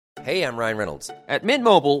Hey, I'm Ryan Reynolds. At Mint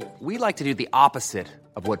Mobile, we like to do the opposite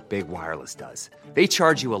of what Big Wireless does. They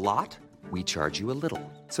charge you a lot, we charge you a little.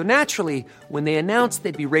 So naturally, when they announced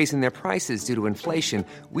they'd be raising their prices due to inflation,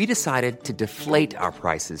 we decided to deflate our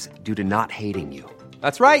prices due to not hating you.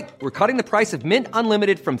 That's right. We're cutting the price of Mint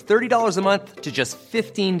Unlimited from $30 a month to just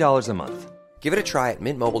 $15 a month. Give it a try at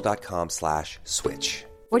mintmobile.com/switch.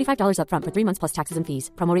 $45 up front for 3 months plus taxes and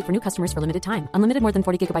fees. Promo rate for new customers for limited time. Unlimited more than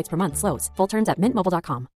 40 gigabytes per month. Slows full terms at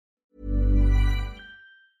mintmobile.com.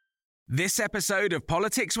 This episode of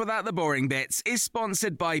Politics Without the Boring Bits is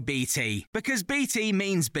sponsored by BT, because BT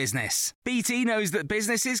means business. BT knows that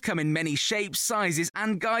businesses come in many shapes, sizes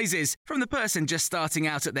and guises, from the person just starting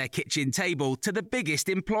out at their kitchen table to the biggest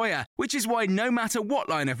employer, which is why no matter what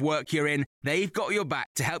line of work you're in, they've got your back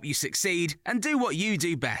to help you succeed and do what you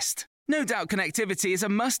do best. No doubt connectivity is a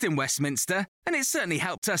must in Westminster, and it's certainly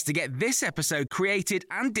helped us to get this episode created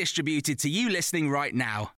and distributed to you listening right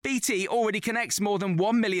now. BT already connects more than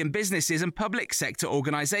 1 million businesses and public sector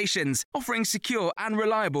organisations, offering secure and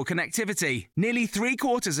reliable connectivity. Nearly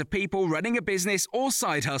 3/4 of people running a business or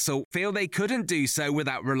side hustle feel they couldn't do so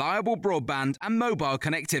without reliable broadband and mobile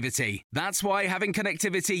connectivity. That's why having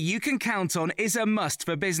connectivity you can count on is a must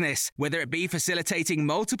for business, whether it be facilitating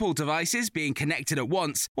multiple devices being connected at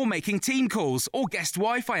once, or making team calls or guest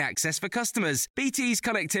Wi-Fi access for customers. BT's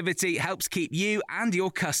connectivity helps keep you and your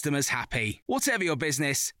customers happy. Whatever your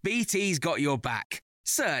business, BT's got your back.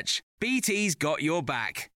 Search BT's got your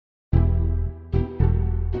back.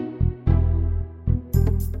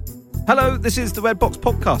 Hello, this is the Red Box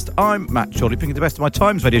Podcast. I'm Matt Chorley, bringing the best of my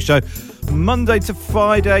Times Radio show, Monday to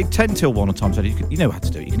Friday, 10 till 1 on Times Radio. You know how to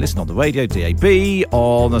do it. You can listen on the radio, DAB,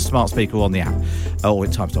 on the smart speaker, or on the app, or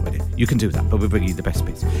at Times.radio. You can do that, but we're bringing you the best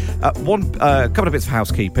bits. Couple of bits of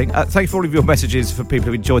housekeeping. Thank you for all of your messages for people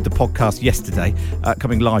who enjoyed the podcast yesterday,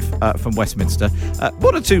 coming live from Westminster.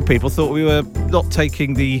 One or two people thought we were not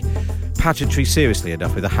taking the pageantry seriously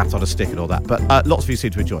enough with a hat on a stick and all that, but lots of you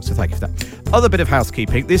seem to enjoy it, so thank you for that. Other bit of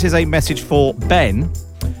housekeeping. This is a message for Ben.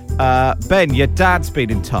 Ben, your dad's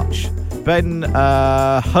been in touch. Ben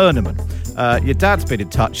Herneman. Your dad's been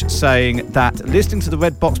in touch saying that listening to the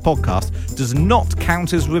Red Box Podcast does not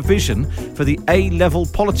count as revision for the A-level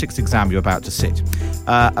politics exam you're about to sit.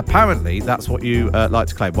 Apparently, that's what you like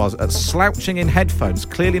to claim, was slouching in headphones,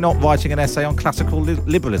 clearly not writing an essay on classical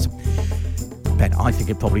liberalism. Ben, I think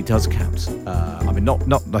it probably does count. I mean, not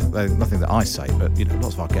nothing that I say, but you know,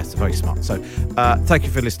 lots of our guests are very smart. So, thank you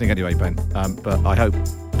for listening anyway, Ben. But I hope,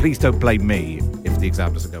 please don't blame me if the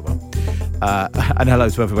exam doesn't go well. And hello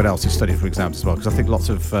to everyone else who studied for exams as well, because I think lots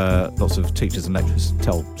of teachers and lecturers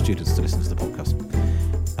tell students to listen to the podcast.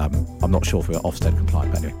 I'm not sure if we're Ofsted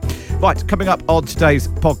compliant, but anyway. Right, coming up on today's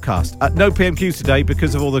podcast. No PMQs today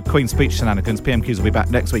because of all the Queen's speech shenanigans. PMQs will be back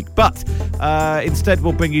next week. But instead,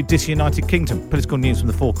 we'll bring you Disunited Kingdom. Political news from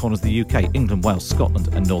the four corners of the UK, England, Wales, Scotland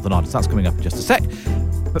and Northern Ireland. So that's coming up in just a sec.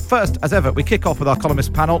 But first, as ever, we kick off with our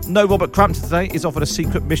columnist panel. No Robert Crampton today. He's offered a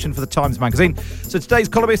secret mission for the Times magazine. So today's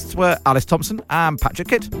columnists were Alice Thompson and Patrick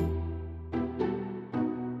Kidd.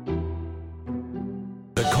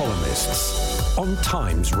 The columnists on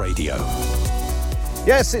Times Radio.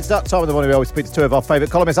 Yes, it's that time of the morning we always speak to two of our favourite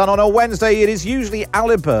columnists, and on a Wednesday it is usually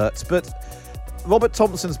Alibert, but Robert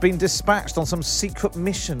Thompson's been dispatched on some secret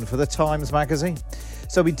mission for the Times magazine.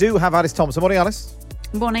 So we do have Alice Thompson. Morning, Alice.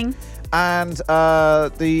 Morning. And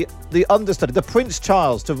the understudy, the Prince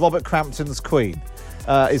Charles to Robert Crampton's Queen,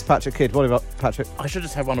 is Patrick Kidd. What about Patrick? I should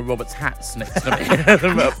just have one of Robert's hats next to me.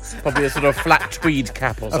 Probably a sort of flat tweed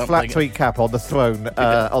cap or something. A flat tweed cap on the throne,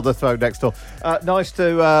 on the throne next door. Nice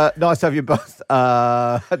to have you both.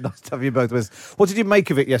 Nice to have you both with us. What did you make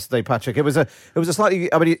of it yesterday, Patrick? It was a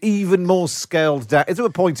slightly, I mean, even more scaled down. Is there a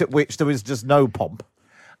point at which there was just no pomp?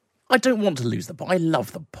 I don't want to lose the pomp. I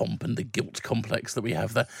love the pomp and the guilt complex that we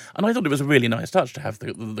have there, and I thought it was a really nice touch to have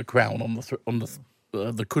the crown on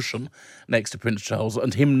the cushion next to Prince Charles,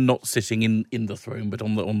 and him not sitting in the throne but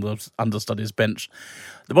on the understudy's bench.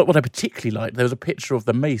 What I particularly liked, there was a picture of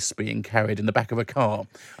the mace being carried in the back of a car,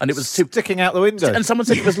 and it was sticking out the window. And someone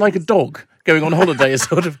said it was like a dog going on holiday,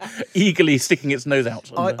 sort of eagerly sticking its nose out.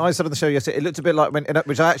 I said on the show yesterday, it looked a bit like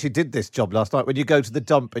which I actually did this job last night, when you go to the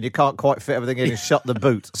dump and you can't quite fit everything in and shut the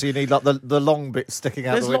boot, so you need like the long bit sticking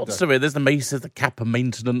out the window. There's lots of it. There's the mace, the cap of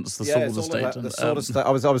maintenance, the sword estate. The sword estate.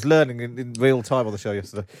 I was learning in real time on the show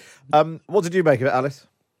yesterday. What did you make of it, Alice?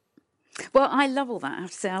 Well, I love all that. I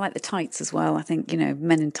have to say, I like the tights as well. I think,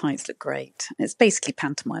 men in tights look great. It's basically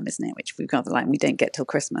pantomime, isn't it? Which we rather like, and we don't get till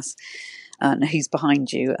Christmas. And who's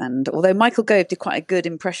behind you? And although Michael Gove did quite a good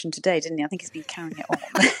impression today, didn't he? I think he's been carrying it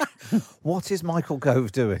on. What is Michael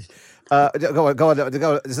Gove doing? Go on.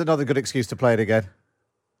 There's another good excuse to play it again.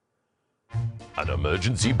 an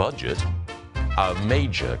emergency budget, a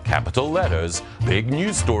major capital letters, big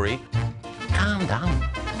news story. Calm down.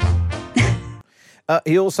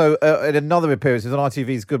 He also, in another appearance on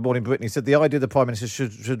ITV's Good Morning Britain, he said the idea the Prime Minister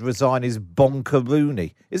should resign is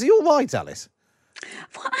bonker-rooney. Is he all right, Alice?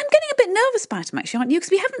 Well, I'm getting a bit nervous about him, actually, aren't you?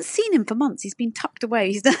 Because we haven't seen him for months. He's been tucked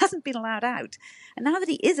away. He hasn't been allowed out. And now that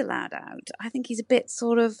he is allowed out, I think he's a bit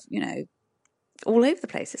sort of, all over the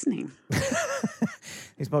place, isn't he?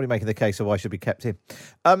 He's probably making the case of why he should be kept in.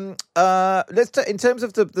 In terms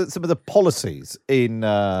of some of the policies in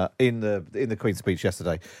the Queen's speech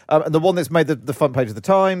yesterday, and the one that's made the front page of the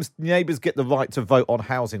Times, neighbours get the right to vote on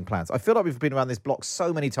housing plans. I feel like we've been around this block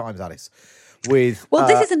so many times, Alice. This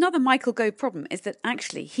is another Michael Gove problem, is that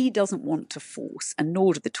actually he doesn't want to force, and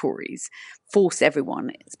nor do the Tories, force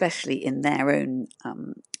everyone, especially in their own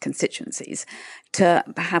constituencies, to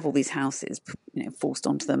have all these houses forced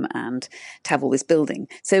onto them and to have all this building.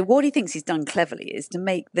 So what he thinks he's done cleverly is to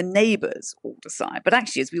make the neighbours all decide. But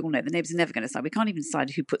actually, as we all know, the neighbours are never going to decide. We can't even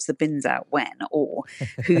decide who puts the bins out when or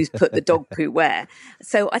who's put the dog poo where.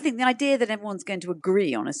 So I think the idea that everyone's going to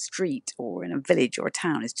agree on a street or in a village or a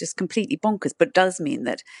town is just completely bonkers, but does mean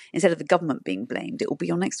that instead of the government being blamed, it will be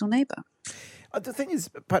your next door neighbour. The thing is,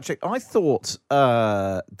 Patrick, I thought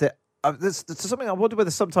that there's something, I wonder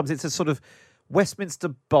whether sometimes it's a sort of Westminster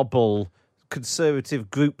bubble conservative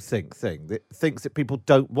groupthink thing that thinks that people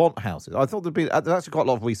don't want houses. I thought there's actually quite a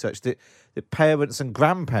lot of research that parents and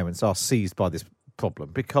grandparents are seized by this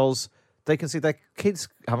problem because they can see their kids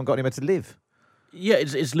haven't got anywhere to live. Yeah,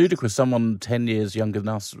 it's ludicrous. Someone 10 years younger than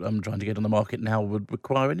us trying to get on the market now would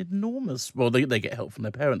require an enormous... Well, they get help from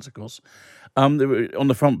their parents, of course. On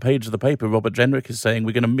the front page of the paper, Robert Jenrick is saying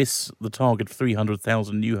we're going to miss the target of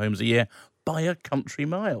 300,000 new homes a year by a country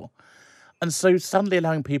mile. And so suddenly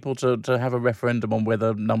allowing people to have a referendum on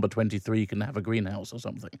whether number 23 can have a greenhouse or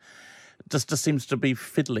something just seems to be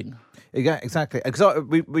fiddling. Yeah, exactly. Because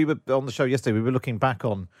we were on the show yesterday, we were looking back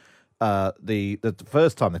on the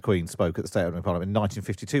first time the Queen spoke at the State of Parliament in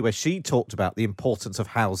 1952, where she talked about the importance of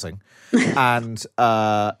housing, and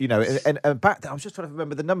and back then I was just trying to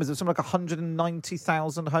remember the numbers. There was something like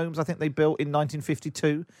 190,000 homes I think they built in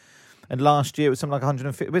 1952, and last year it was something like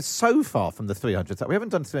 150. We're so far from the 300,000. We haven't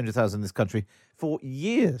done 300,000 in this country for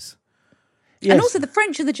years. Yes. And also the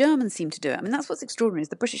French and the Germans seem to do it. I mean, that's what's extraordinary is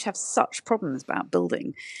the British have such problems about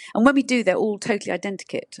building. And when we do, they're all totally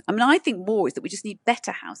identikit. I mean, I think more is that we just need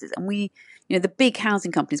better houses. And the big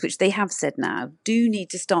housing companies, which they have said now, do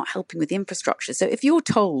need to start helping with the infrastructure. So if you're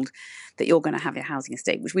told that you're going to have your housing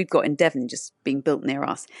estate, which we've got in Devon just being built near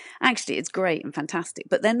us, actually it's great and fantastic.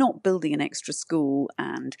 But they're not building an extra school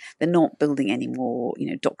and they're not building any more,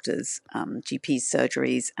 doctors, GPs,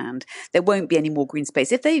 surgeries, and there won't be any more green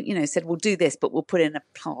space. If they, said, we'll do this, but we'll put in a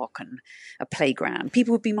park and a playground,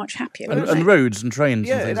 people would be much happier. And roads and trains.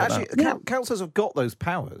 Yeah, and things actually, like that. Councils have got those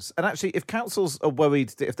powers. And actually, if councils are worried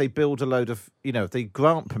that if they build a load of, if they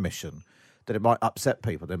grant permission, that it might upset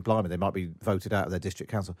people, then blimey, they might be voted out of their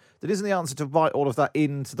district council. That isn't the answer to write all of that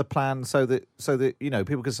into the plan so that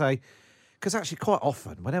people can say, because actually quite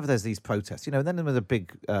often, whenever there's these protests, and then when the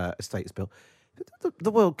big estate is built,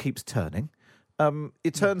 the world keeps turning.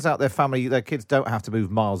 It turns out their kids don't have to move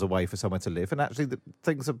miles away for somewhere to live, and actually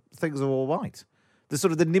things are all right. The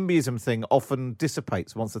sort of the NIMBYism thing often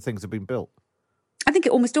dissipates once the things have been built. I think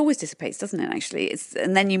it almost always dissipates, doesn't it, actually?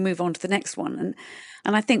 And then you move on to the next one.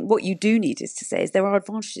 And I think what you do need is to say is there are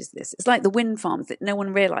advantages to this. It's like the wind farms that no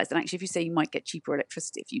one realised. And actually, if you say you might get cheaper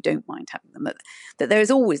electricity if you don't mind having them, that there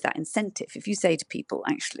is always that incentive. If you say to people,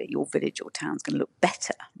 actually, your village or town's going to look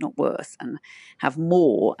better, not worse, and have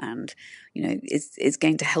more and, is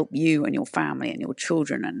going to help you and your family and your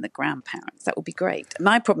children and the grandparents, that would be great.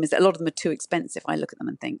 My problem is that a lot of them are too expensive. I look at them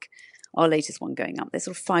and think, our latest one going up, they're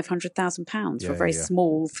sort of £500,000 for a very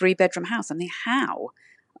small 3-bedroom house. I mean, how?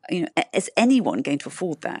 Is anyone going to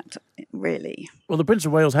afford that, really? Well, the Prince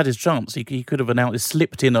of Wales had his chance. He could have announced,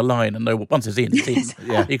 slipped in a line and once it's in, it's in.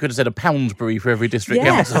 Yeah. He could have said a Poundsbury for every district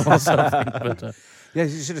council or something. But, yeah,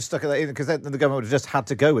 you should have stuck that in because then the government would have just had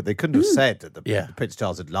to go with it. They couldn't have said that the Prince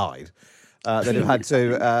Charles had lied. They'd have had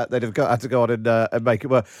to. They'd have had to go on and make it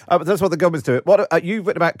work. But that's what the government's doing. What you've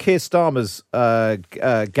written about Keir Starmer's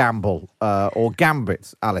gamble or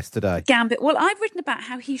gambit, Alice, today? Gambit. Well, I've written about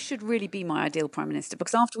how he should really be my ideal prime minister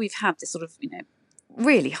because after we've had this sort of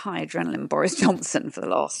really high adrenaline Boris Johnson for the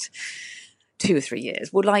last 2 or 3 years,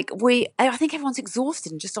 I think everyone's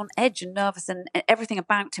exhausted and just on edge and nervous and everything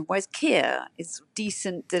about him. Whereas Keir is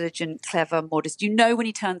decent, diligent, clever, modest. When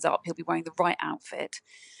he turns up, he'll be wearing the right outfit,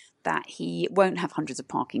 that he won't have hundreds of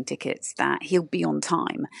parking tickets, that he'll be on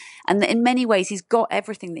time. And that in many ways, he's got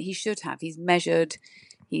everything that he should have. He's measured,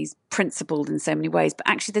 He's principled in so many ways, but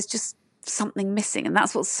actually there's just something missing, and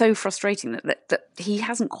that's what's so frustrating, that he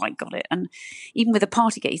hasn't quite got it. And even with the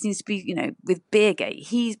Partygate, he seems to be, with Beergate,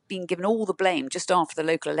 he's been given all the blame just after the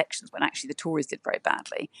local elections when actually the Tories did very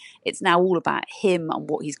badly. It's now all about him and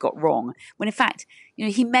what he's got wrong, when in fact,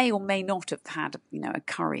 he may or may not have had, a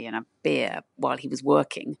curry and a beer while he was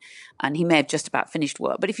working, and he may have just about finished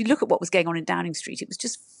work. But if you look at what was going on in Downing Street, it was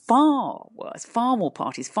just far worse, far more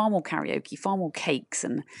parties, far more karaoke, far more cakes,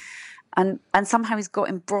 and somehow he's got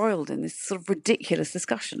embroiled in this sort of ridiculous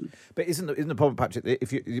discussion. But isn't the problem, Patrick?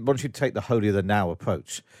 If once you take the holier than now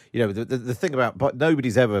approach, the thing about, but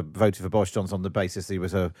nobody's ever voted for Boris Johnson on the basis that he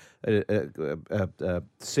was a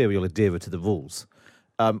serial adherer to the rules.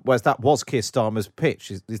 Whereas that was Keir Starmer's pitch.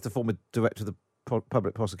 He's the former director of the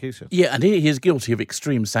public prosecution. Yeah, and he is guilty of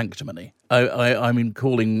extreme sanctimony. I mean,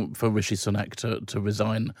 calling for Rishi Sunak to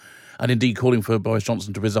resign, and indeed calling for Boris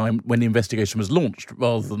Johnson to resign when the investigation was launched,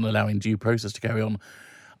 rather than allowing due process to carry on,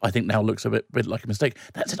 I think now looks a bit like a mistake.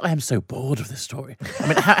 That said, I am so bored of this story. I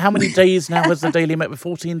mean, how many days now has the Daily met?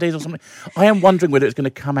 14 days or something? I am wondering whether it's going to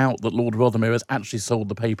come out that Lord Rothermere has actually sold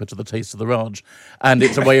the paper to the Taste of the Raj, and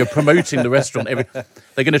it's a way of promoting the restaurant.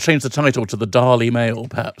 They're going to change the title to the Darley Mail,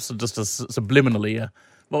 perhaps, just subliminally.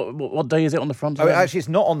 What day is it on the front? Actually, it's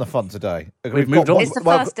not on the front today. We've moved on. It's the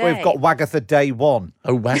first day. We've got Wagatha Day 1.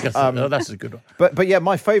 Oh, Wagatha. That's a good one. But yeah,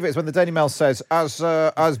 my favourite is when the Daily Mail says, as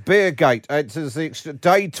Beergate, it's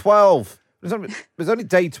day 12. There's only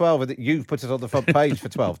day 12 that you've put it on the front page for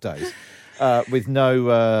 12 days with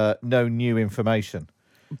no new information.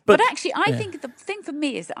 But actually, I think the thing for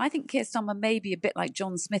me is that I think Keir Starmer may be a bit like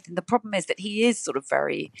John Smith, and the problem is that he is sort of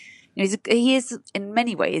very, he is in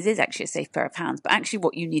many ways is actually a safe pair of hands. But actually,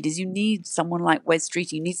 what you need someone like Wes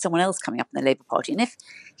Streeting. You need someone else coming up in the Labour Party. And if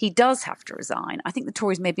he does have to resign, I think the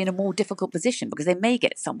Tories may be in a more difficult position because they may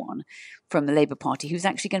get someone from the Labour Party who's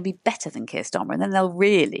actually going to be better than Keir Starmer, and then they'll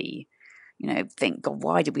really, think, God,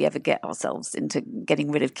 why did we ever get ourselves into getting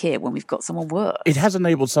rid of Keir when we've got someone worse? It has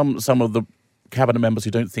enabled some of the cabinet members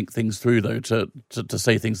who don't think things through, though, to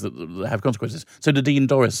say things that have consequences. So Nadine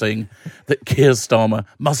Dorris saying that Keir Starmer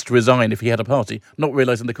must resign if he had a party, not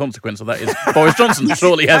realising the consequence of that is Boris Johnson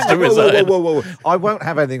surely has to resign. Whoa. I won't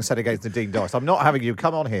have anything said against Nadine Dorris. I'm not having you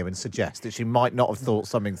come on here and suggest that she might not have thought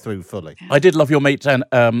something through fully. I did love your mate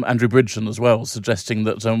Andrew Bridgen as well, suggesting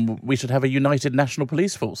that we should have a united national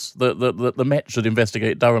police force, that the Met should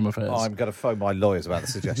investigate Durham affairs. I'm going to phone my lawyers about the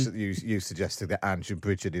suggestion you suggesting that Andrew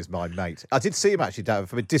Bridgen is my mate. I did see him actually down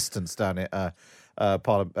from a distance down at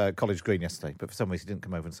College Green yesterday, but for some reason he didn't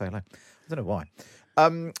come over and say hello. I don't know why.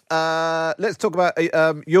 Let's talk about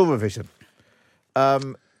Eurovision. Are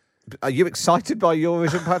you excited by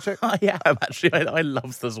Eurovision, Patrick? I am, actually. I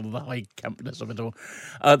love the sort of the high campness of it all.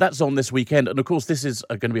 That's on this weekend, and of course this is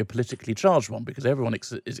going to be a politically charged one because everyone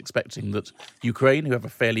is expecting that Ukraine, who have a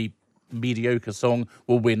fairly mediocre song,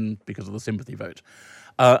 will win because of the sympathy vote.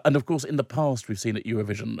 And of course, in the past, we've seen that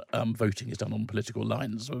Eurovision voting is done on political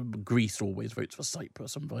lines. Greece always votes for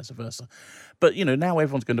Cyprus and vice versa. But, now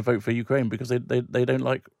everyone's going to vote for Ukraine because they don't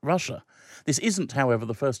like Russia. This isn't, however,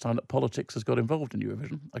 the first time that politics has got involved in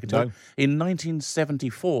Eurovision. I can tell you. In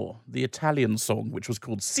 1974, the Italian song, which was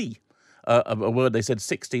called Si, a word they said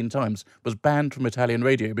 16 times, was banned from Italian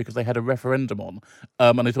radio because they had a referendum on,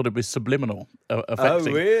 and they thought it was subliminal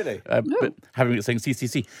affecting. Oh, really? But having it saying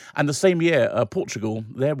CCC. And the same year, Portugal,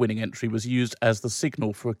 their winning entry was used as the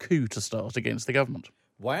signal for a coup to start against the government.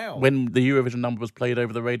 Wow. When the Eurovision number was played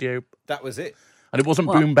over the radio. That was it. And it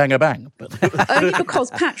wasn't boom, bang, a bang. But only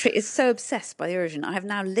because Patrick is so obsessed by the Eurovision. I have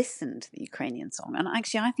now listened to the Ukrainian song, and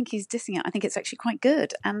actually I think he's dissing it. I think it's actually quite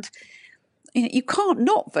good. And you can't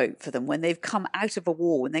not vote for them when they've come out of a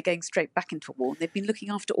war, when they're going straight back into a war, and they've been looking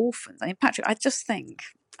after orphans. I mean, Patrick, I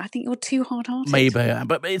think you're too hard-hearted. Maybe,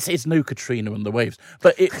 but it's no Katrina and the waves.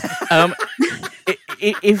 But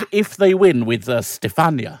if they win with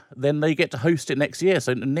Stefania, then they get to host it next year.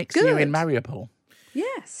 So next year in Mariupol.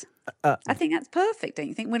 Yes. I think that's perfect, don't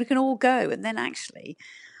you think? When we can all go, and then actually,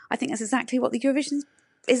 I think that's exactly what the Eurovision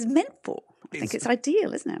is meant for. I think it's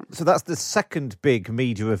ideal, isn't it? So that's the second big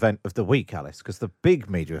media event of the week, Alice, because the big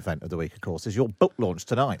media event of the week, of course, is your book launch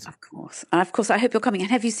tonight. Of course. And of course, I hope you're coming.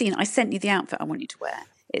 And have you seen, I sent you the outfit I want you to wear.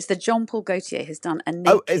 It's the John Paul Gaultier has done a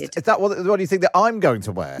naked... Oh, is that what you think that I'm going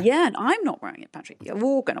to wear? Yeah, and I'm not wearing it, Patrick. You're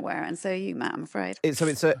all going to wear it, and so are you, Matt, I'm afraid. It's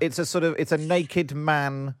a naked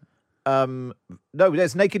man... no,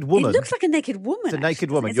 there's naked woman. It looks like a naked woman. It's a naked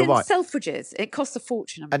woman. It's You're right. Selfridges. It costs a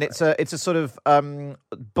fortune. And it's a sort of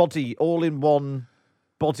body, all-in-one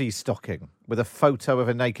body stocking with a photo of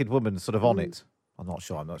a naked woman sort of on it. I'm not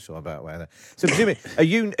sure about wearing that. So, presumably, are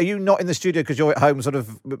you not in the studio because you're at home, sort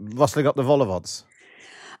of rustling up the vol-au-vents?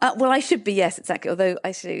 Well, I should be, yes, exactly. Although,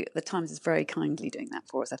 actually, the Times is very kindly doing that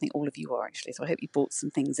for us. I think all of you are, actually. So I hope you brought some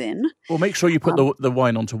things in. Well, make sure you put the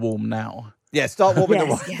wine on to warm now. Yeah, start warming the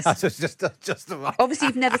wine. Yes. just the right. Obviously,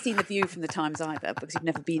 you've never seen The View from the Times either, because you've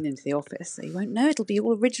never been into the office, so you won't know. It'll be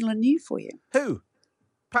all original and new for you. Who?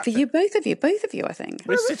 Patrick. For you, both of you, I think.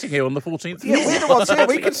 We're sitting here on the 14th. Yeah, we're the ones here.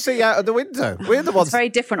 We can see out of the window. We're the ones. It's very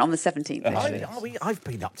different on the 17th, actually. I've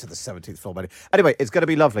been up to the 17th floor, buddy. Anyway, it's going to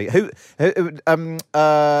be lovely. Is it going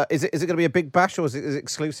to be a big bash or is it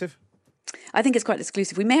exclusive? I think it's quite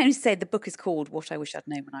exclusive. We may only say the book is called What I Wish I'd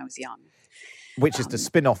Known When I Was Young. Which is the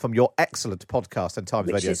spin-off from your excellent podcast and Times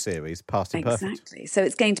Radio series, Past Imperfect. Exactly. So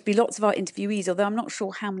it's going to be lots of our interviewees, although I'm not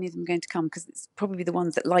sure how many of them are going to come, because it's probably the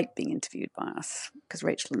ones that like being interviewed by us, because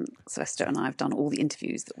Rachel and Sylvester and I have done all the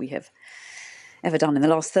interviews that we have ever done in the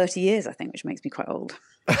last 30 years, I think, which makes me quite old.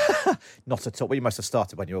 Not at all. Well, you must have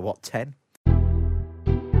started when you were, 10?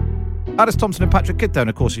 Alice Thompson and Patrick Kiddo, and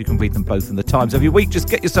of course you can read them both in the Times every week. Just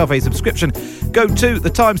get yourself a subscription. Go to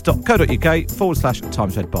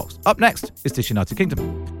thetimes.co.uk/Times Red Box. Up next is Dish United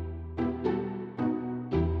Kingdom.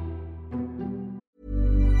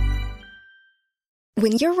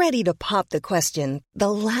 When you're ready to pop the question,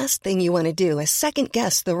 the last thing you want to do is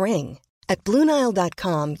second-guess the ring. At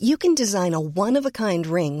BlueNile.com, you can design a one-of-a-kind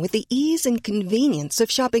ring with the ease and convenience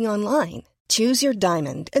of shopping online. Choose your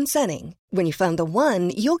diamond and setting. When you find the one,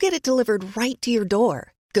 you'll get it delivered right to your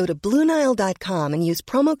door. Go to BlueNile.com and use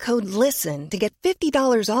promo code LISTEN to get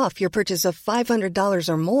 $50 off your purchase of $500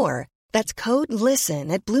 or more. That's code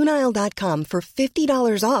LISTEN at BlueNile.com for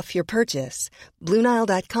 $50 off your purchase.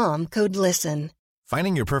 BlueNile.com, code LISTEN.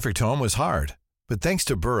 Finding your perfect home was hard, but thanks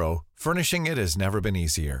to Burrow, furnishing it has never been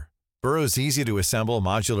easier. Burrow's easy-to-assemble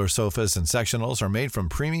modular sofas and sectionals are made from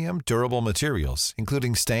premium, durable materials,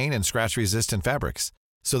 including stain and scratch-resistant fabrics.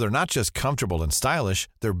 So they're not just comfortable and stylish,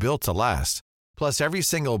 they're built to last. Plus, every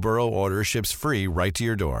single Burrow order ships free right to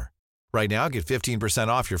your door. Right now, get 15%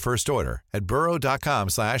 off your first order at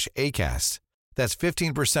burrow.com/ACAST. That's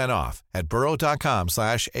 15% off at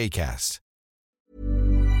burrow.com/ACAST.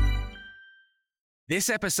 This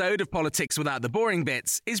episode of Politics Without the Boring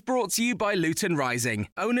Bits is brought to you by Luton Rising,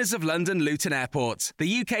 owners of London Luton Airport, the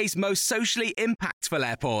UK's most socially impactful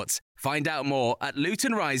airport. Find out more at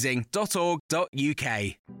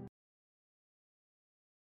lutonrising.org.uk.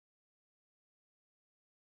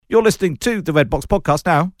 You're listening to the Red Box Podcast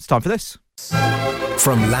now. It's time for this.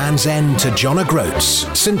 From Land's End to John O'Groats,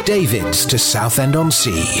 St David's to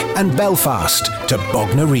Southend-on-Sea, and Belfast to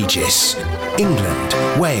Bognor Regis. England,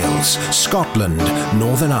 Wales, Scotland,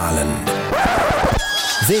 Northern Ireland.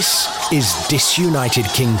 This is Disunited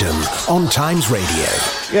Kingdom on Times Radio.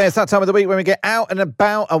 Yeah, it's that time of the week when we get out and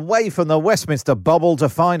about away from the Westminster bubble to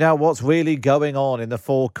find out what's really going on in the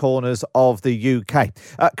four corners of the UK.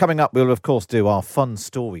 Coming up, we'll, of course, do our fun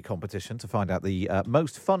story competition to find out the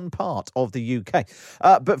most fun part of the UK.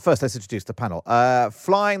 But first, let's introduce the panel.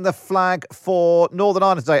 Flying the flag for Northern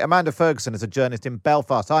Ireland today, Amanda Ferguson is a journalist in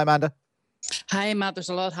Belfast. Hi, Amanda. Hi, Matt. There's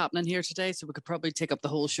a lot happening here today, so we could probably take up the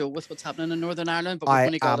whole show with what's happening in Northern Ireland. But we've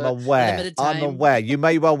only got a limited time. I'm aware. You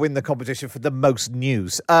may well win the competition for the most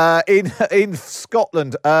news. In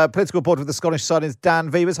Scotland, political reporter with the Scottish Sun is Dan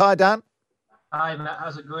Vivers. Hi, Dan. Hi, Matt.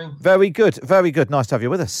 How's it going? Very good. Very good. Nice to have you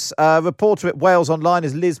with us. Reporter at Wales Online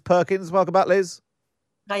is Liz Perkins. Welcome back, Liz.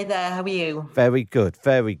 Hi there, how are you? Very good,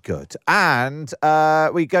 very good. And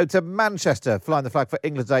we go to Manchester, flying the flag for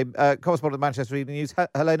England today. Correspondent at Manchester Evening News,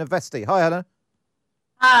 Helena Vesti. Hi, Helena.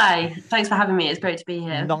 Hi, thanks for having me. It's great to be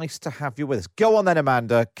here. Nice to have you with us. Go on then,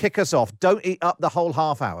 Amanda. Kick us off. Don't eat up the whole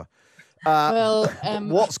half hour.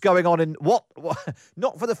 What's going on in... What?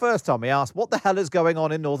 Not for the first time, we asked, what the hell is going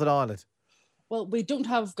on in Northern Ireland? Well, we don't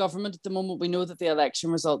have government at the moment. We know that the election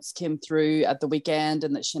results came through at the weekend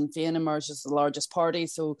and that Sinn Féin emerged as the largest party.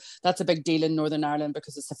 So that's a big deal in Northern Ireland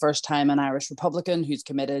because it's the first time an Irish Republican who's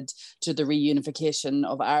committed to the reunification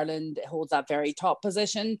of Ireland holds that very top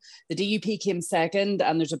position. The DUP came second,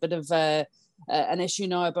 and there's a bit of an issue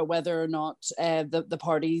now about whether or not the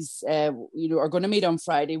parties are going to meet on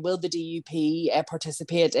Friday. Will the DUP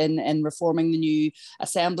participate in reforming the new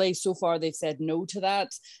assembly? So far they've said no to that.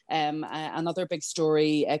 Another big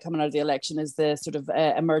story coming out of the election is the sort of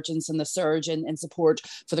emergence and the surge in support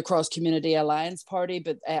for the Cross Community Alliance Party,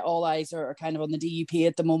 but all eyes are kind of on the DUP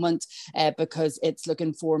at the moment because it's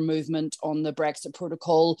looking for movement on the Brexit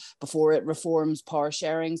protocol before it reforms power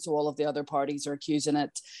sharing. So all of the other parties are accusing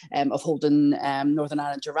it of holding taken Northern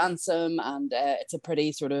Ireland to ransom, and it's a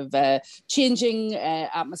pretty sort of changing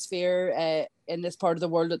atmosphere in this part of the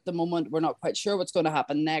world at the moment. We're not quite sure what's going to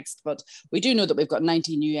happen next, but we do know that we've got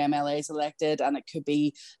 90 new MLAs elected, and it could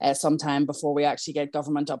be some time before we actually get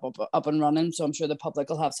government up and running. So I'm sure the public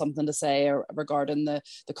will have something to say regarding the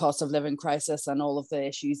cost of living crisis and all of the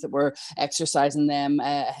issues that we're exercising them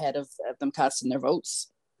ahead of them casting their votes.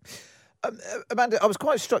 Amanda, I was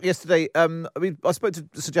quite struck yesterday. I spoke to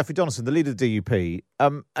Sir Geoffrey Donaldson, the leader of the DUP,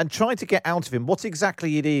 and tried to get out of him what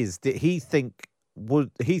exactly it is that he thinks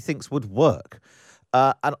would work.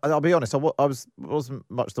 And I'll be honest, I wasn't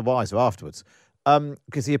much the wiser afterwards,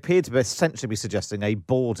 because he appeared to essentially be suggesting a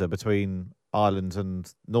border between Ireland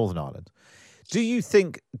and Northern Ireland. Do you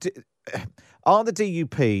think? Are the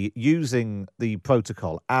DUP using the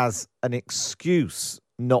protocol as an excuse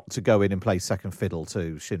not to go in and play second fiddle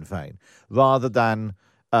to Sinn Féin, rather than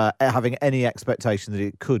having any expectation that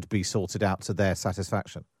it could be sorted out to their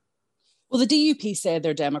satisfaction? Well, the DUP say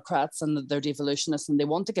they're Democrats and that they're devolutionists and they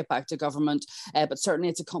want to get back to government, but certainly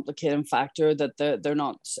it's a complicating factor that they're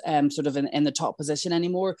not sort of in the top position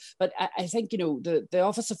anymore. But I think, the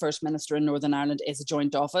Office of First Minister in Northern Ireland is a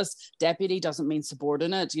joint office. Deputy doesn't mean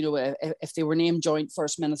subordinate. If they were named joint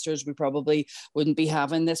First Ministers, we probably wouldn't be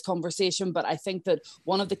having this conversation. But I think that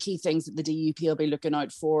one of the key things that the DUP will be looking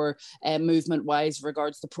out for movement-wise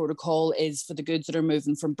regards the protocol is for the goods that are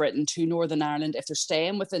moving from Britain to Northern Ireland. If they're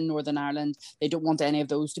staying within Northern Ireland, they don't want any of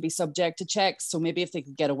those to be subject to checks. So maybe if they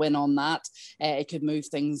could get a win on that, it could move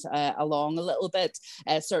things along a little bit.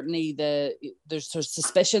 Certainly, there's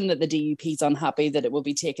suspicion that the DUP is unhappy that it will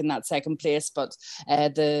be taking that second place. But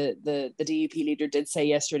the DUP leader did say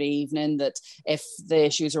yesterday evening that if the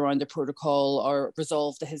issues around the protocol are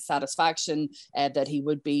resolved to his satisfaction, that he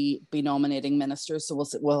would be nominating ministers. So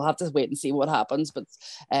we'll have to wait and see what happens. But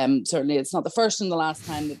certainly, it's not the first and the last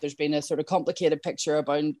time that there's been a sort of complicated picture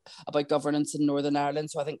about governance in Northern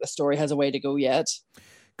Ireland. So I think the story has a way to go yet.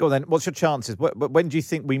 Go on then. What's your chances? When do you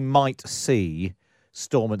think we might see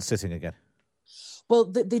Stormont sitting again? Well,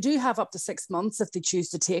 they do have up to 6 months if they choose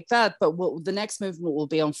to take that. But the next movement will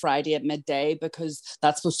be on Friday at midday, because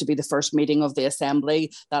that's supposed to be the first meeting of the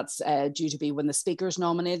Assembly. That's due to be when the Speaker's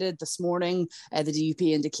nominated. This morning, the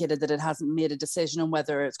DUP indicated that it hasn't made a decision on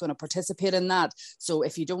whether it's going to participate in that. So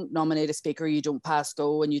if you don't nominate a Speaker, you don't pass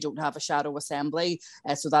go and you don't have a shadow Assembly.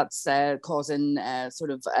 So that's causing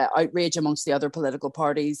sort of outrage amongst the other political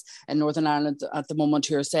parties in Northern Ireland at the moment,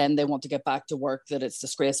 who are saying they want to get back to work, that it's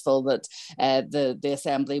disgraceful that the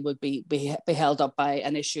Assembly would be held up by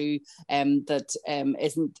an issue that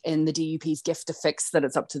isn't in the DUP's gift to fix, that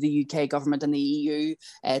it's up to the UK government and the EU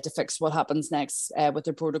to fix what happens next with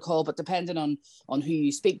the protocol. But depending on who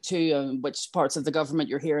you speak to and which parts of the government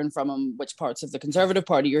you're hearing from and which parts of the Conservative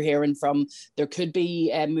Party you're hearing from, there could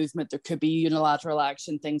be movement, there could be unilateral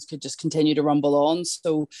action, things could just continue to rumble on.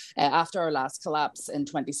 So after our last collapse in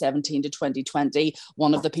 2017 to 2020,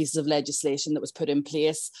 one of the pieces of legislation that was put in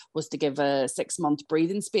place was to give a 6-month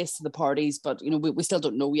breathing space to the parties, but we still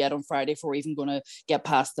don't know yet on Friday if we're even going to get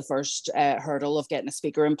past the first hurdle of getting a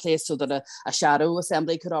Speaker in place, so that a shadow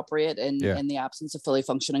Assembly could operate in the absence of fully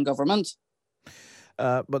functioning government.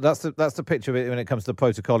 But that's the picture of it when it comes to the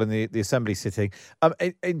protocol in the Assembly sitting.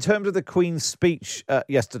 In terms of the Queen's speech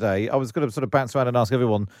yesterday, I was going to sort of bounce around and ask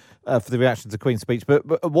everyone for the reaction to the Queen's speech,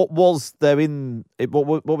 but what was there in it?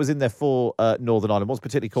 What was in there for Northern Ireland? What's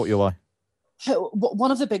particularly caught your eye?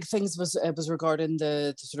 One of the big things was regarding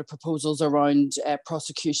the sort of proposals around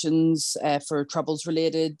prosecutions for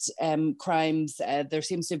Troubles-related crimes. There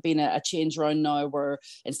seems to have been a change around now, where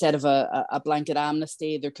instead of a blanket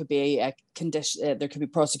amnesty, there could be there could be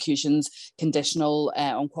prosecutions conditional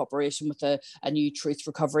on cooperation with a new truth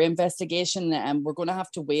recovery investigation. And we're going to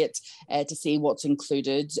have to wait to see what's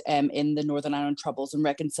included in the Northern Ireland Troubles and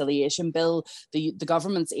Reconciliation Bill. The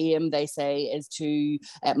government's aim, they say, is to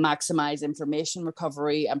maximise information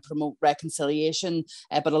recovery and promote reconciliation,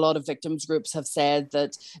 but a lot of victims groups have said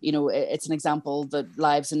that it's an example that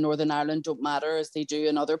lives in Northern Ireland don't matter as they do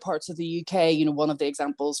in other parts of the UK. One of the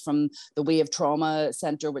examples from the Way of Trauma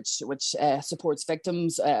Centre, which supports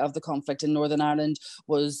victims of the conflict in Northern Ireland,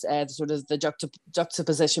 was the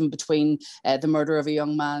juxtaposition between the murder of a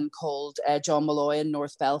young man called John Malloy in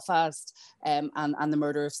North Belfast and the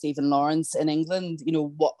murder of Stephen Lawrence in England.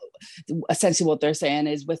 essentially what they're saying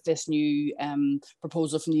is with this new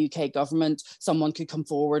proposal from the UK government, someone could come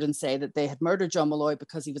forward and say that they had murdered John Malloy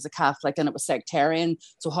because he was a Catholic and it was sectarian.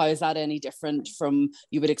 So how is that any different from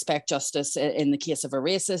you would expect justice in the case of a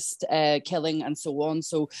racist killing and so on?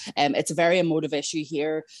 So it's a very emotive issue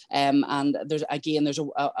here, and there's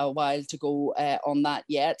a while to go on that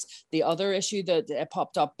yet. The other issue that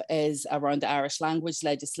popped up is around the Irish language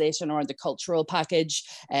legislation, around the cultural package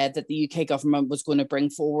that the UK government was going to bring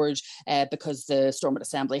forward because the Stormont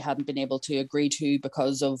Assembly hadn't been able to agree to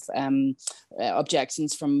because of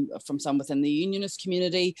objections from some within the unionist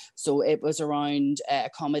community. So it was around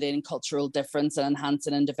accommodating cultural difference and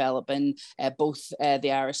enhancing and developing both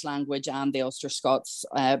the Irish language and the Ulster Scots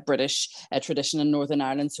British tradition in Northern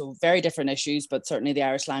Ireland. So very different issues, but certainly the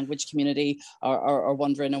Irish language community are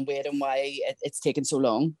wondering and waiting why it's taken so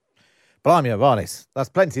long. Blimey O'Reilly's. That's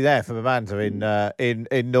plenty there from Amanda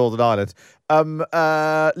in Northern Ireland.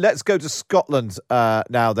 Let's go to Scotland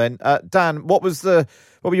now then. Dan, what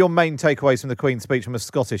were your main takeaways from the Queen's speech from a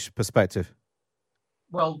Scottish perspective?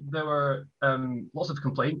 Well, there were lots of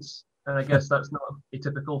complaints, and I guess that's not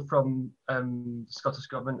atypical from the Scottish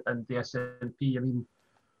Government and the SNP. I mean,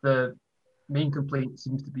 the main complaint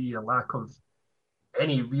seems to be a lack of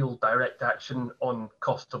any real direct action on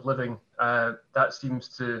cost of living. That seems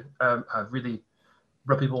to have really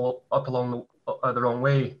rubbed people up along the wrong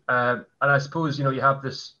way. And I suppose, you have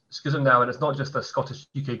this schism now, and it's not just a Scottish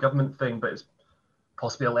UK government thing, but it's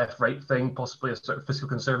possibly a left-right thing, possibly a sort of fiscal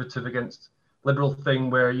conservative against liberal thing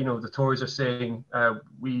where, the Tories are saying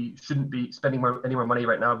we shouldn't be spending any more money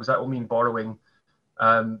right now because that will mean borrowing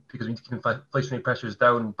because we need to keep inflationary pressures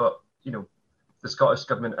down. But, the Scottish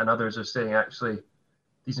government and others are saying actually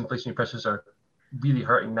these inflationary pressures are really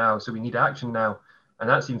hurting now, so we need action now. And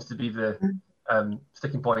that seems to be the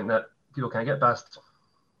sticking point that people can't get past.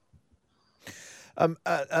 And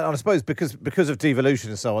I suppose because of devolution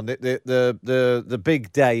and so on, the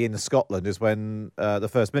big day in Scotland is when the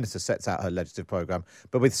First Minister sets out her legislative programme,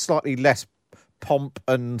 but with slightly less pomp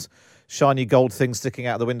and shiny gold things sticking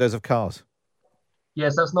out of the windows of cars.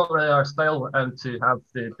 Yes, that's not really our style to have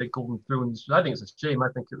the big golden thrones. I think it's a shame. I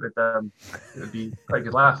think it would be quite a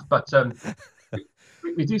good laugh. But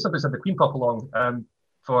we do sometimes have the Queen pop along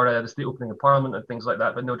for the state opening of Parliament and things like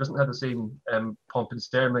that. But no, it doesn't have the same pomp and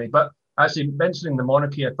ceremony. But actually, mentioning the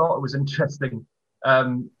monarchy, I thought it was interesting.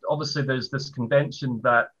 Obviously, there's this convention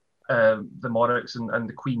that the monarchs and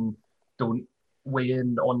the Queen don't weigh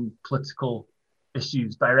in on political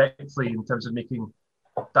issues directly in terms of making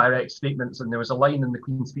direct statements. And there was a line in the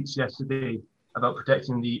Queen's speech yesterday about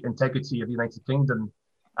protecting the integrity of the United Kingdom.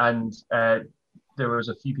 And there was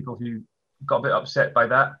a few people who got a bit upset by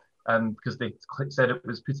that because they said it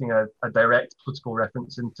was putting a direct political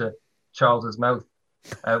reference into Charles's mouth,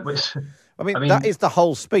 which... I mean, that is the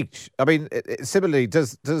whole speech. I mean, similarly,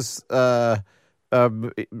 does I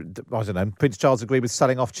don't know, Prince Charles agree with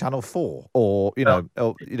selling off Channel 4, or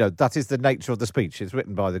that is the nature of the speech. It's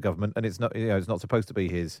written by the government, and it's not it's not supposed to be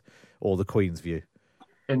his or the Queen's view.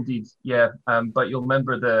 Indeed, yeah. But you'll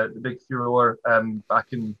remember the big furore back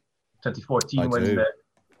in 2014 when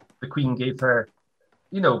the Queen gave her,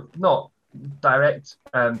 not direct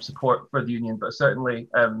support for the union, but certainly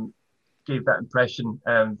gave that impression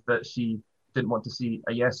that she didn't want to see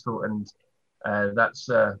a yes vote, and that's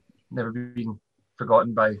never been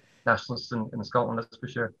forgotten by nationalists in Scotland, that's for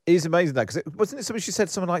sure. It is amazing that, because wasn't it something she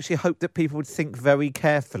said, someone actually hoped that people would think very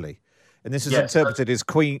carefully, and this is interpreted as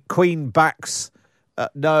Queen backs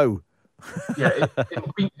no. Yeah,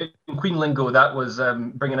 in Queen lingo, that was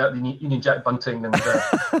bringing out the Union Jack bunting and.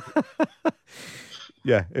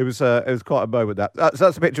 Yeah, it was quite a moment. So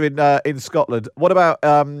that's a picture in Scotland. What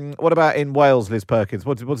about in Wales, Liz Perkins?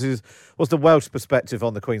 What's the Welsh perspective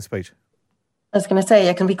on the Queen's speech? I was going to say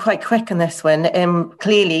I can be quite quick on this one.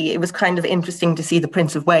 Clearly, it was kind of interesting to see the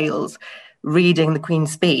Prince of Wales reading the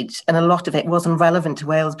Queen's speech, and a lot of it wasn't relevant to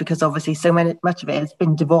Wales because obviously much of it has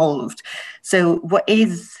been devolved. So what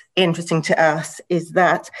is interesting to us is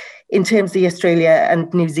that in terms of the Australia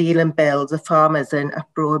and New Zealand bill, the farmers are in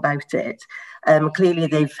uproar about it. Clearly,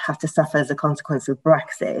 they've had to suffer as a consequence of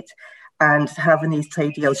Brexit, and having these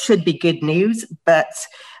trade deals should be good news. But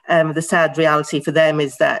the sad reality for them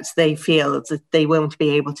is that they feel that they won't be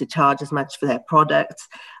able to charge as much for their products.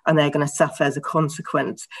 and they're going to suffer as a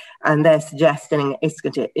consequence. And they're suggesting it's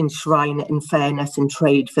going to enshrine in fairness in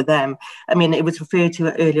trade for them. I mean, it was referred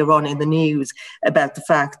to earlier on in the news about the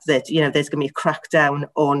fact that, there's going to be a crackdown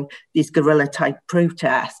on these guerrilla-type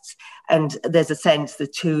protests. And there's a sense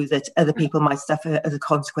that, too, that other people might suffer as a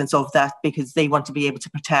consequence of that because they want to be able to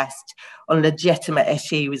protest on legitimate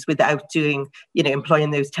issues without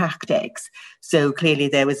employing those tactics. So clearly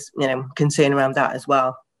there was, concern around that as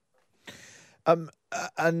well. Again,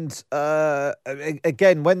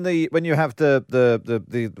 when you have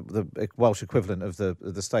the Welsh equivalent of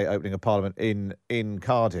the state opening of Parliament in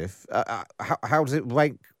Cardiff, how does it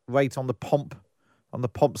rate on the pomp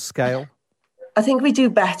scale? I think we do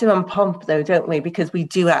better on pomp, though, don't we? Because we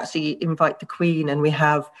do actually invite the Queen, and we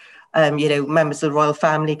have, members of the royal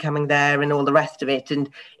family coming there and all the rest of it. And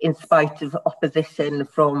in spite of opposition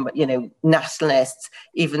from, nationalists,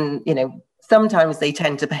 even, sometimes they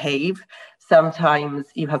tend to behave. Sometimes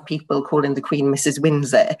you have people calling the Queen Mrs.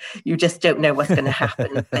 Windsor. You just don't know what's going to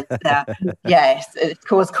happen. But, yes, it's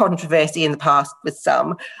caused controversy in the past with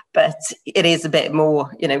some, but it is a bit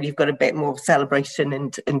more, you've got a bit more celebration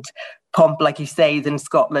and pomp, like you say, than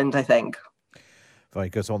Scotland, I think. Very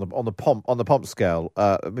good. So on the pomp scale,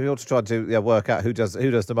 we ought to try to work out who does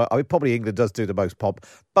the most. I mean, probably England does do the most pomp,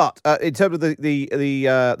 but in terms of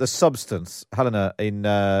the substance, Helena from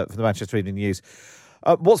the Manchester Evening News.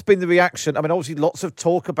 What's been the reaction? I mean, obviously, lots of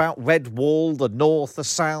talk about Red Wall, the north, the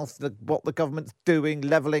south, what the government's doing,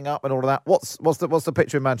 levelling up, and all of that. What's the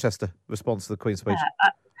picture in Manchester? Response to the Queen's speech?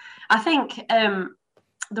 I think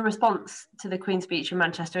the response to the Queen's speech in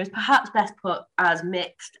Manchester is perhaps best put as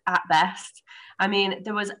mixed at best. I mean,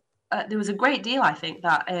 there was a great deal, I think,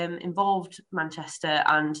 that involved Manchester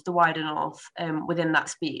and the wider north within that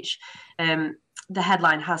speech. The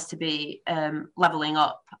headline has to be levelling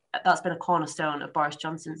up. That's been a cornerstone of Boris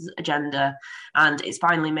Johnson's agenda, and it's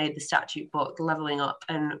finally made the statute book. The Levelling Up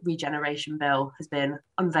and Regeneration Bill has been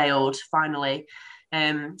unveiled finally,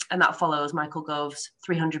 and that follows Michael Gove's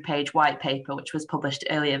 300-page white paper, which was published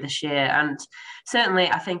earlier this year. And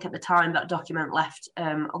certainly, I think at the time that document left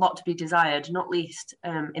a lot to be desired, not least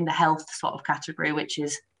in the health sort of category, which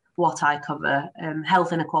is what I cover,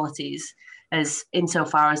 health inequalities, as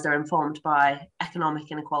insofar as they're informed by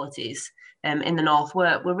economic inequalities in the north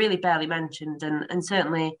were really barely mentioned, and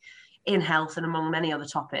certainly in health and among many other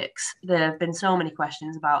topics there have been so many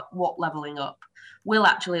questions about what levelling up will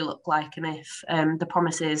actually look like, and if the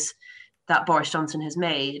promises that Boris Johnson has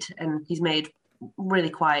made, and he's made really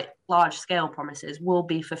quite large scale promises, will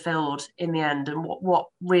be fulfilled in the end, and what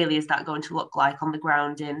really is that going to look like on the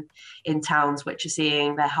ground in towns which are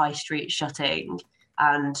seeing their high streets shutting,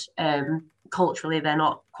 and culturally they're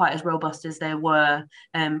not quite as robust as they were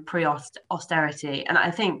pre-austerity. And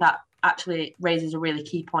I think that actually raises a really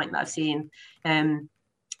key point that I've seen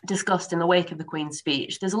discussed in the wake of the Queen's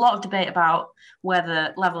speech. There's a lot of debate about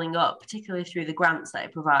whether levelling up, particularly through the grants that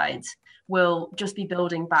it provides, will just be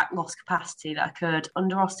building back lost capacity that occurred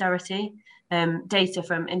under austerity. Data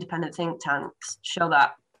from independent think tanks show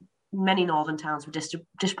that many northern towns were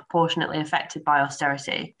disproportionately affected by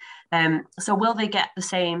austerity. So will they get the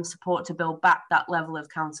same support to build back that level of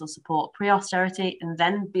council support pre-austerity and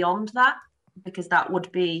then beyond that? Because that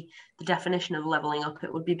would be the definition of levelling up.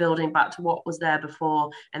 It would be building back to what was there before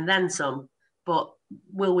and then some. But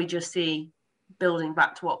will we just see building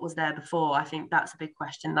back to what was there before? I think that's a big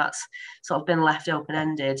question that's sort of been left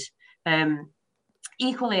open-ended.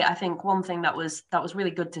 Equally, I think one thing that was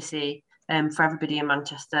really good to see for everybody in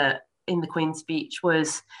Manchester in the Queen's speech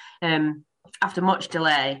was, after much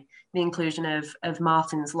delay, the inclusion of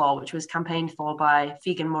Martin's Law, which was campaigned for by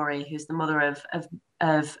Figen Murray, who's the mother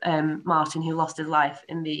of Martin, who lost his life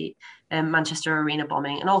in the Manchester Arena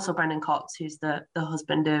bombing, and also Brendan Cox, who's the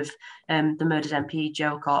husband of the murdered MP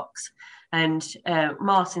Jo Cox. And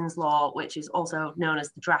Martin's Law, which is also known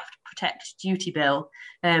as the Draft Protect Duty Bill,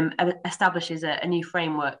 establishes a new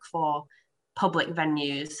framework for public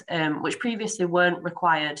venues, which previously weren't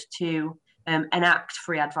required to enact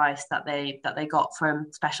free advice that they got from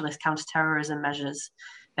specialist counter-terrorism measures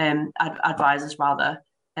advisors rather.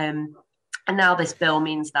 And now this bill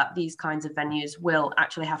means that these kinds of venues will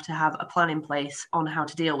actually have to have a plan in place on how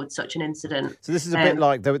to deal with such an incident. So this is a bit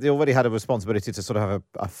like they already had a responsibility to sort of have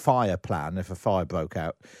a fire plan if a fire broke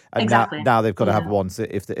out. And exactly. now they've got to have one. So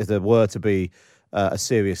if there were to be a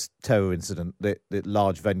serious terror incident, that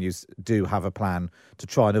large venues do have a plan to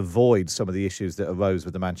try and avoid some of the issues that arose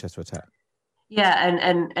with the Manchester attack. Yeah,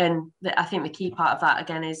 and I think the key part of that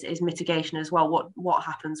again is mitigation as well. What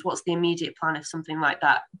happens? What's the immediate plan if something like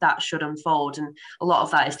that should unfold? And a lot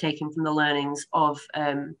of that is taken from the learnings of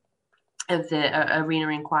the arena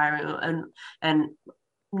inquiry and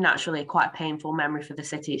naturally quite a painful memory for the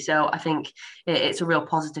city. So I think it's a real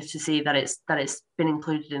positive to see that it's been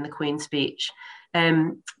included in the Queen's speech.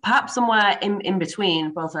 Perhaps somewhere in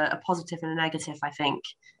between, both a positive and a negative, I think,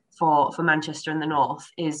 for Manchester and the North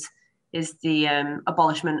is the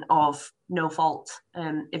abolishment of no-fault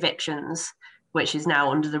evictions, which is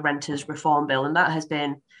now under the Renters Reform Bill, and that has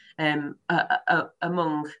been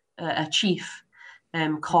among a chief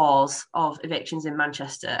cause of evictions in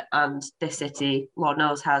Manchester, and this city, Lord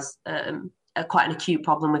knows, has quite an acute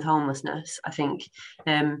problem with homelessness. I think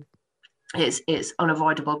it's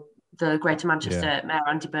unavoidable. The Greater Manchester Mayor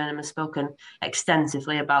Andy Burnham has spoken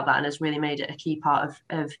extensively about that and has really made it a key part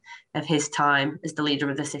of his time as the leader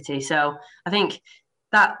of the city. So I think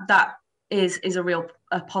that is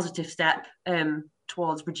a positive step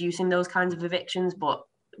towards reducing those kinds of evictions. But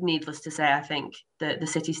needless to say, I think that the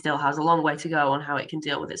city still has a long way to go on how it can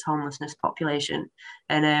deal with its homelessness population.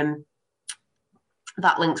 And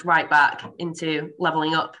that links right back into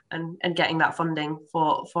levelling up and getting that funding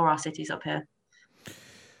for our cities up here.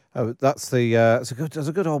 Oh, that's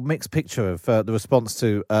a good old mixed picture of the response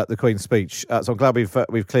to the Queen's speech. So I'm glad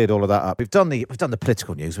we've cleared all of that up. We've done the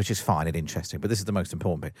political news, which is fine and interesting, but this is the most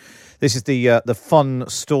important bit. This is the fun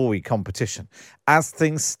story competition. As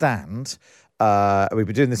things stand, we've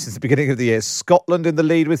been doing this since the beginning of the year. Scotland in the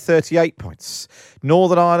lead with 38 points.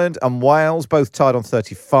 Northern Ireland and Wales both tied on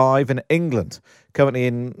 35, and England currently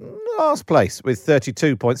in last place with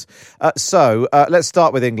 32 points. So let's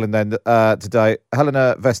start with England then today.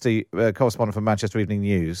 Helena Vesti, correspondent from Manchester Evening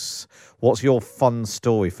News. What's your fun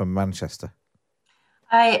story from Manchester?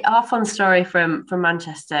 Our fun story from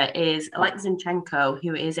Manchester is Oleg Zinchenko,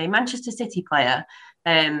 who is a Manchester City player.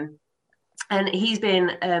 And he's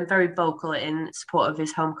been very vocal in support of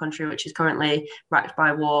his home country, which is currently racked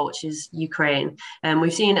by war, which is Ukraine. And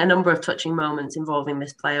we've seen a number of touching moments involving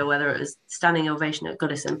this player, whether it was standing ovation at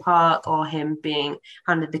Goodison Park or him being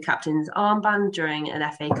handed the captain's armband during an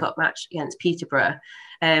FA Cup match against Peterborough.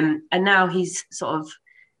 And now he's sort of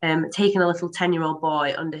taken a little 10-year-old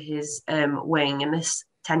boy under his wing, and this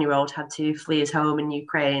 10-year-old had to flee his home in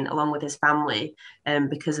Ukraine along with his family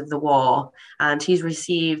because of the war. And he's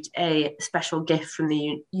received a special gift from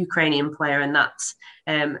the Ukrainian player, and that's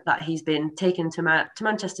that he's been taken to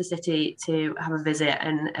Manchester City to have a visit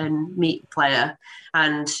and meet the player.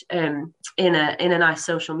 And in a nice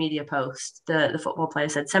social media post, the football player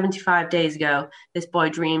said, 75 days ago, this boy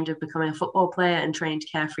dreamed of becoming a football player and trained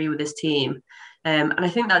carefree with his team. And I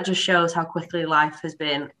think that just shows how quickly life has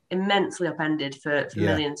been immensely upended for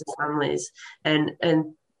millions of families, and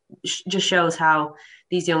just shows how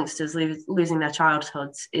these youngsters losing their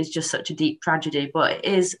childhoods is just such a deep tragedy. But it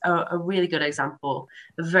is a really good example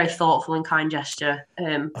of a very thoughtful and kind gesture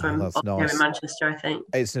from up here in Manchester, I think.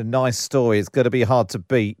 It's a nice story. It's going to be hard to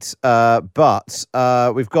beat. But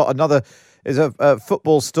we've got another, is a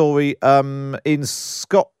football story in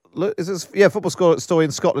Scotland. Football story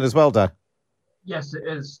in Scotland as well, Dan. Yes, it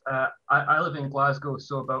is. I live in Glasgow,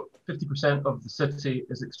 so about 50% of the city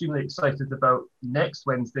is extremely excited about next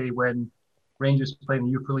Wednesday when Rangers play in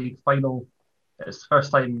the Europa League final. It's the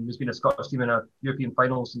first time there's been a Scottish team in a European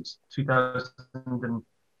final since 2008.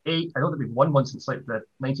 I don't think we've won one since like the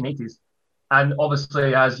 1980s. And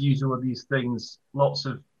obviously, as usual with these things, lots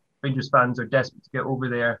of Rangers fans are desperate to get over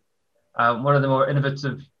there. One of the more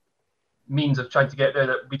innovative means of trying to get there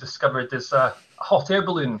that we discovered is a hot air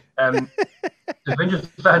balloon. The Rangers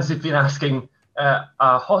fans have been asking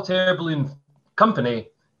a hot air balloon company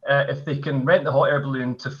if they can rent the hot air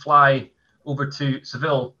balloon to fly over to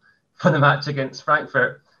Seville for the match against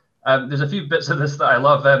Frankfurt. There's a few bits of this that I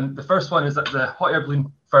love. The first one is that the hot air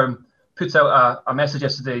balloon firm put out a message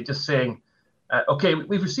yesterday just saying, okay,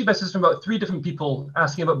 we've received messages from about 3 different people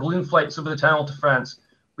asking about balloon flights over the channel to France.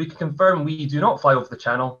 We can confirm we do not fly over the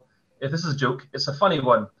channel. If this is a joke, it's a funny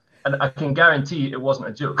one. And I can guarantee it wasn't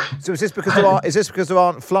a joke. So is this because there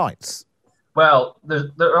aren't flights? Well,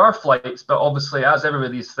 there are flights, but obviously, as ever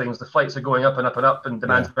with these things, the flights are going up and up and up, and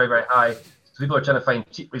demand's very, very high. So people are trying to find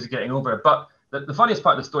cheap ways of getting over. But the funniest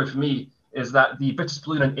part of the story for me is that the British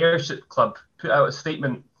Balloon and Airship Club put out a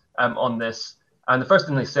statement on this. And the first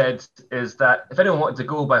thing they said is that if anyone wanted to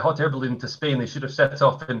go by hot air balloon to Spain, they should have set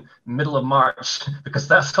off in middle of March because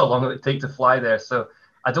that's how long it would take to fly there. So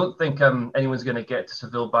I don't think anyone's going to get to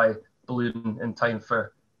Seville by balloon in time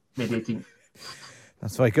for May 18th.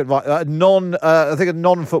 That's very good. Right, I think a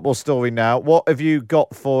non-football story now. What have you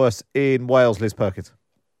got for us in Wales, Liz Perkins?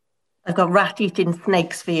 I've got rat-eating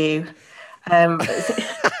snakes for you.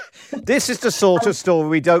 This is the sort of story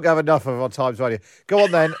we don't have enough of on Times Radio. Go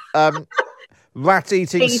on then.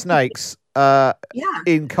 Rat-eating snakes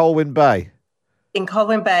in Colwyn Bay. in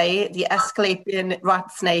Colwyn Bay, the Escalapian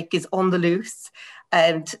rat snake is on the loose.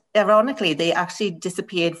 And ironically, they actually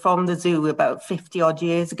disappeared from the zoo about 50 odd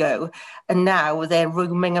years ago. And now they're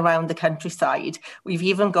roaming around the countryside. We've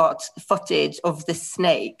even got footage of this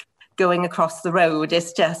snake going across the road.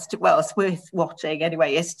 It's just, well, it's worth watching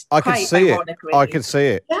anyway. It's I can see it. I can see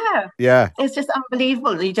it. Yeah. It's just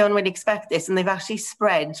unbelievable. You don't really expect this. And they've actually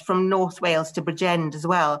spread from North Wales to Bridgend as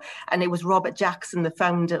well. And it was Robert Jackson, the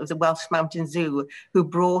founder of the Welsh Mountain Zoo, who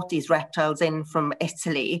brought these reptiles in from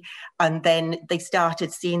Italy. And then they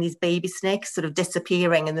started seeing these baby snakes sort of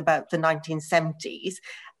disappearing in about the 1970s.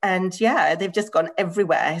 And yeah, they've just gone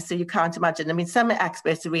everywhere. So you can't imagine. I mean, some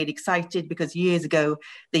experts are really excited because years ago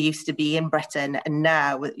they used to be in Britain, and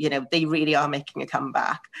now, you know, they really are making a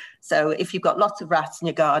comeback. So if you've got lots of rats in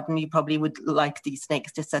your garden, you probably would like these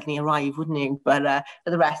snakes to suddenly arrive, wouldn't you? But for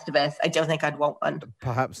the rest of us, I don't think I'd want one.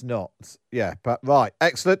 Perhaps not. Yeah, but right.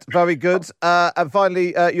 Excellent. Very good. And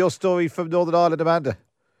finally, your story from Northern Ireland, Amanda.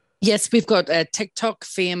 Yes, we've got TikTok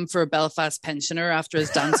fame for a Belfast pensioner after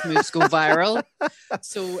his dance moves go viral.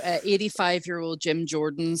 So 85-year-old Jim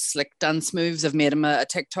Jordan's slick dance moves have made him a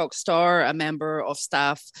TikTok star. A member of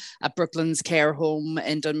staff at Brooklands Care Home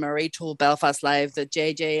in Dunmurry told Belfast Live that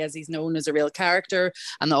JJ, as he's known, is a real character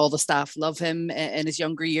and that all the staff love him. In his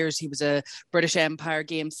younger years, he was a British Empire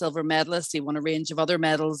Games silver medalist. He won a range of other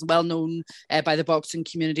medals, well known by the boxing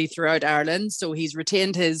community throughout Ireland. So he's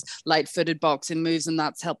retained his light-footed boxing moves, and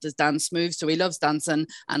that's helped his dance moves. So he loves dancing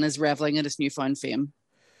and is reveling in his newfound fame.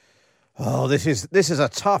 Oh, this is a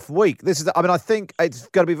tough week. I think it's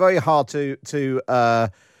going to be very hard to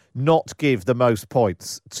not give the most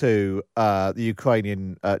points to the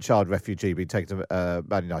Ukrainian child refugee being taken to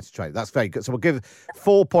Man United training. That's very good. So we'll give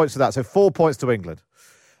 4 points to that. So 4 points to England.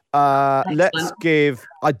 Let's give.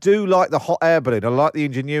 I do like the hot air balloon. I like the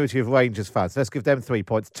ingenuity of Rangers fans. Let's give them 3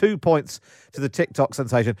 points. 2 points to the TikTok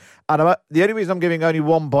sensation. And the only reason I'm giving only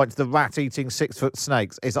 1 point to the rat-eating 6-foot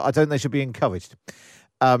snakes is that I don't think they should be encouraged.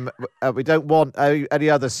 We don't want any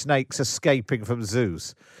other snakes escaping from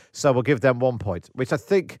zoos. So we'll give them 1 point, which I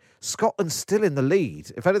think Scotland's still in the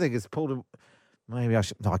lead. If anything, it's pulled. Maybe I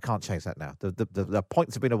should. No, I can't change that now. The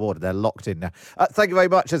points have been awarded. They're locked in now. Thank you very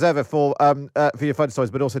much, as ever, for your fun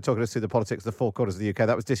stories, but also talking us through the politics of the four corners of the UK.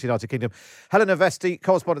 That was Disunited Kingdom. Helena Vesti,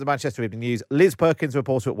 correspondent of the Manchester Evening News. Liz Perkins,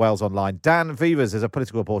 reporter at Wales Online. Dan Vivers is a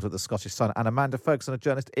political reporter at the Scottish Sun. And Amanda Ferguson, a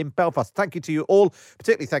journalist in Belfast. Thank you to you all,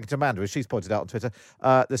 particularly thank you to Amanda, as she's pointed out on Twitter.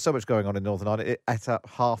 There's so much going on in Northern Ireland. It ate up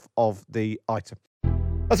half of the item.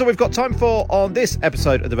 That's all we've got time for on this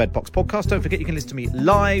episode of the Red Box Podcast. Don't forget you can listen to me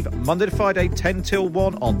live Monday to Friday, 10 till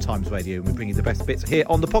 1 on Times Radio. And we bring you the best bits here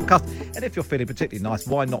on the podcast. And if you're feeling particularly nice,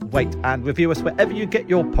 why not wait and review us wherever you get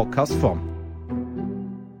your podcasts from.